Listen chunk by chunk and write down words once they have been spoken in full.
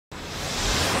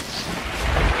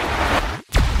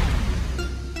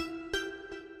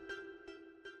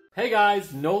Hey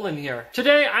guys, Nolan here.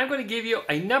 Today I'm going to give you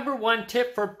a #1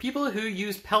 tip for people who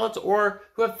use pellets or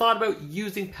who have thought about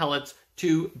using pellets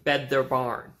to bed their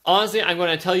barn. Honestly, I'm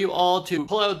going to tell you all to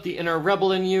pull out the inner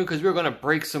rebel in you because we're going to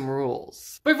break some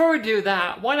rules. Before we do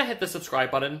that, why not hit the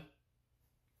subscribe button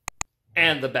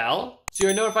and the bell so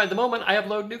you're notified the moment I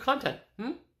upload new content.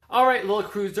 Alright, little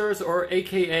cruisers, or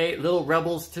aka little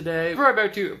rebels today, we're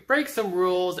about to break some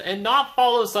rules and not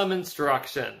follow some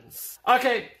instructions.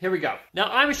 Okay, here we go. Now,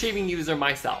 I'm a shaving user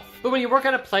myself, but when you work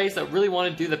at a place that really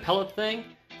want to do the pellet thing,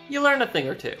 you learn a thing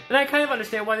or two. And I kind of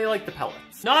understand why they like the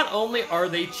pellets. Not only are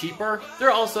they cheaper,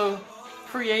 they're also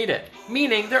created,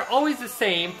 meaning they're always the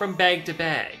same from bag to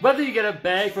bag. Whether you get a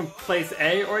bag from place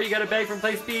A or you get a bag from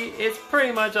place B, it's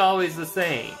pretty much always the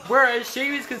same. Whereas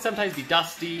shavings can sometimes be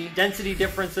dusty, density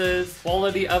differences,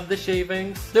 quality of the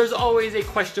shavings, there's always a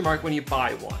question mark when you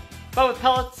buy one. But with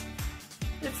pellets,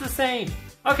 it's the same.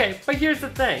 Okay, but here's the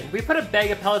thing. We put a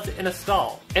bag of pellets in a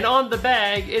stall, and on the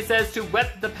bag it says to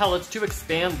wet the pellets to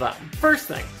expand them. First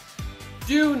thing,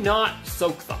 do not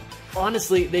soak them.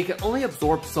 Honestly, they can only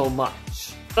absorb so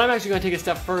much. But I'm actually going to take a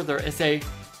step further and say,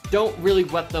 don't really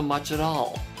wet them much at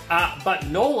all. But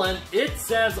Nolan, it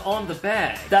says on the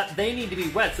bag that they need to be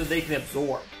wet so they can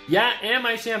absorb. Yeah, and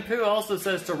my shampoo also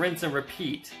says to rinse and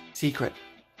repeat. Secret,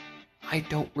 I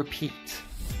don't repeat.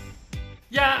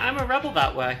 Yeah, I'm a rebel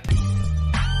that way.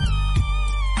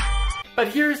 But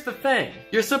here's the thing.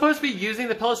 You're supposed to be using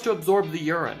the pellets to absorb the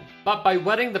urine. But by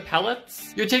wetting the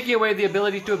pellets, you're taking away the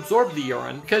ability to absorb the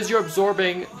urine because you're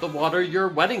absorbing the water you're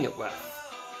wetting it with.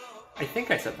 I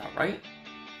think I said that right.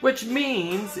 Which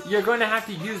means you're going to have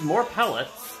to use more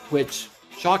pellets, which,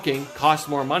 shocking, costs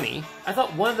more money. I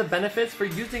thought one of the benefits for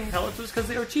using pellets was because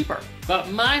they were cheaper.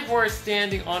 But my horse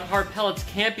standing on hard pellets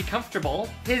can't be comfortable.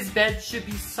 His bed should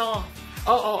be soft.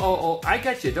 Oh, I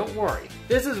got you, don't worry.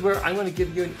 This is where I'm going to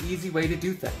give you an easy way to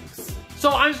do things.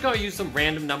 So I'm just going to use some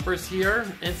random numbers here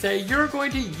and say you're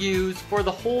going to use, for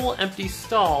the whole empty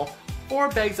stall, 4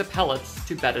 bags of pellets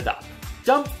to bed it up.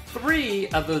 Dump 3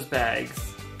 of those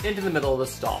bags into the middle of the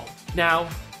stall. Now,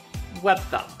 wet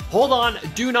them. Hold on,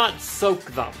 do not soak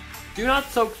them. Do not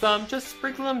soak them, just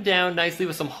sprinkle them down nicely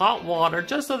with some hot water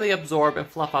just so they absorb and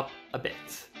fluff up a bit.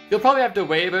 You'll probably have to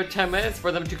wait about 10 minutes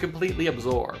for them to completely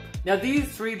absorb. Now these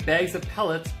 3 bags of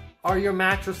pellets are your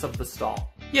mattress of the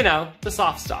stall. You know, the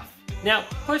soft stuff. Now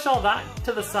push all that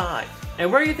to the side. And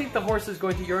where you think the horse is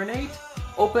going to urinate,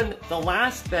 open the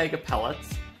last bag of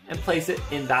pellets and place it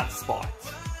in that spot.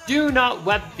 Do not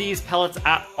wet these pellets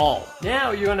at all.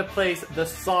 Now you're going to place the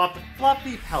soft,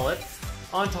 fluffy pellets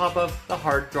on top of the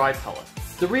hard, dry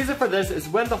pellets. The reason for this is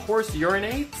when the horse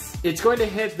urinates, it's going to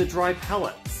hit the dry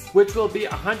pellets, which will be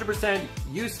 100%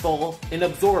 useful in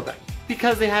absorbing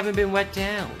because they haven't been wet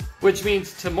down. Which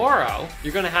means tomorrow,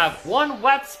 you're going to have 1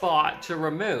 wet spot to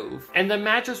remove and the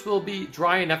mattress will be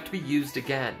dry enough to be used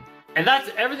again. And that's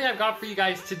everything I've got for you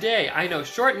guys today. I know,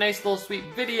 short, nice little sweet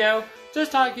video,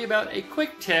 just talking about a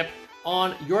quick tip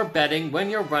on your bedding when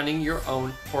you're running your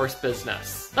own horse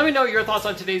business. Let me know your thoughts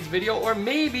on today's video, or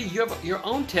maybe you have your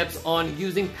own tips on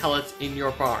using pellets in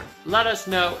your barn. Let us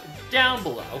know down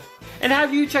below. And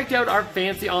have you checked out our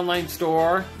fancy online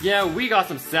store? Yeah, we got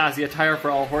some sassy attire for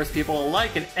all horse people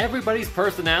alike and everybody's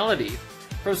personality.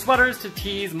 From sweaters to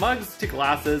tees, mugs to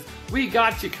glasses, we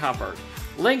got you covered.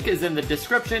 Link is in the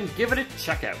description, give it a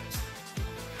check out.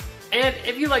 And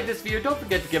if you like this video, don't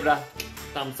forget to give it a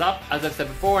thumbs up. As I've said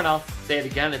before, and I'll say it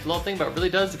again, it's a little thing, but it really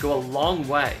does go a long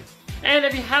way. And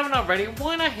if you haven't already,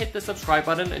 why not hit the subscribe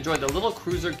button and join the Little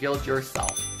Cruiser Guild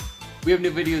yourself. We have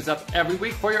new videos up every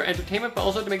week for your entertainment, but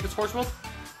also to make this horse world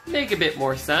make a bit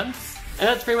more sense. And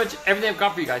that's pretty much everything I've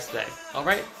got for you guys today.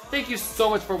 Alright, thank you so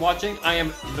much for watching. I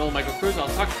am Nolan Michael Cruz, and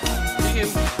I'll talk to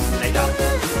you.